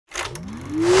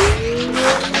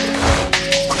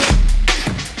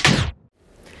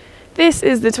This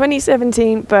is the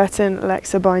 2017 Burton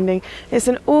Lexa binding. It's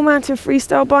an all-mountain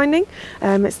freestyle binding.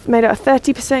 It's made out of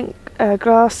 30%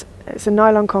 glass. It's a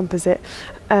nylon composite.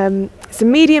 It's a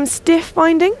medium stiff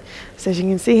binding, so as you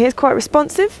can see here, it's quite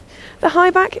responsive. The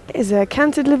high back is a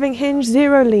canted living hinge,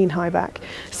 zero lean high back.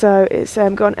 So it's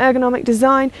got an ergonomic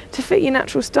design to fit your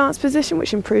natural stance position,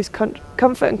 which improves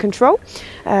comfort and control.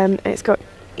 And it's got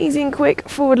easy and quick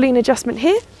forward lean adjustment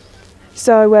here.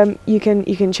 So you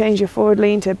can change your forward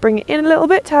lean to bring it in a little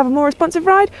bit to have a more responsive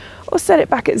ride, or set it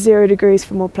back at 0 degrees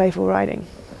for more playful riding.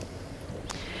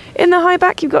 In the high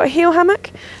back you've got a heel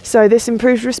hammock, so this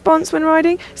improves response when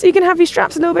riding, so you can have your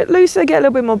straps a little bit looser, get a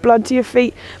little bit more blood to your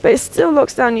feet, but it still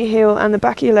locks down your heel and the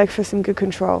back of your leg for some good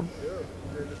control.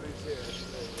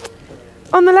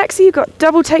 On the Lexa you've got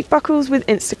double take buckles with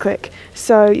Insta-Click,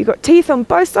 so you've got teeth on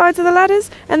both sides of the ladders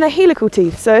and they're helical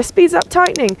teeth, so it speeds up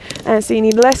tightening, and so you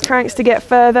need less cranks to get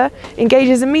further,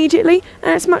 engages immediately,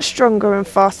 and it's much stronger and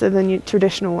faster than your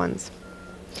traditional ones.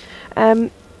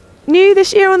 New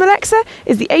this year on the Lexa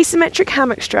is the asymmetric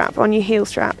hammock strap on your heel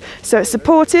strap. So it's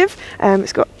supportive,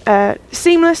 it's got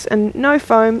seamless and no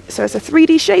foam, so it's a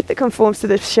 3D shape that conforms to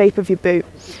the shape of your boot.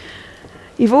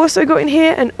 You've also got in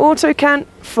here an auto cant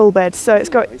full bed, so it's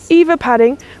got EVA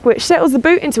padding which settles the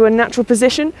boot into a natural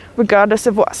position regardless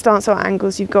of what stance or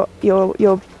angles you've got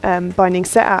your binding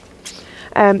set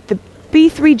at. The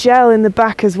B3 gel in the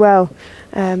back as well.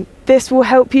 This will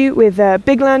help you with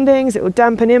big landings, it will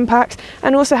dampen impact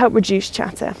and also help reduce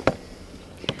chatter.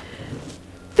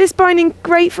 This binding,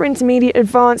 great for intermediate,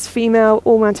 advanced, female,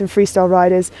 all-mountain freestyle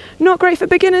riders. Not great for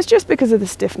beginners just because of the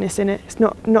stiffness in it. It's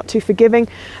not too forgiving,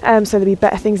 so there'll be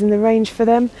better things in the range for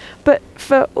them. But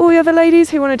for all the other ladies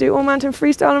who want to do all-mountain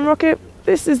freestyle and rock it,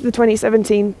 this is the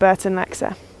 2017 Burton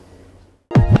Lexa.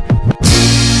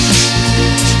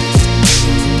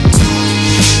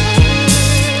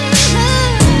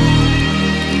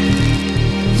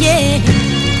 Yeah.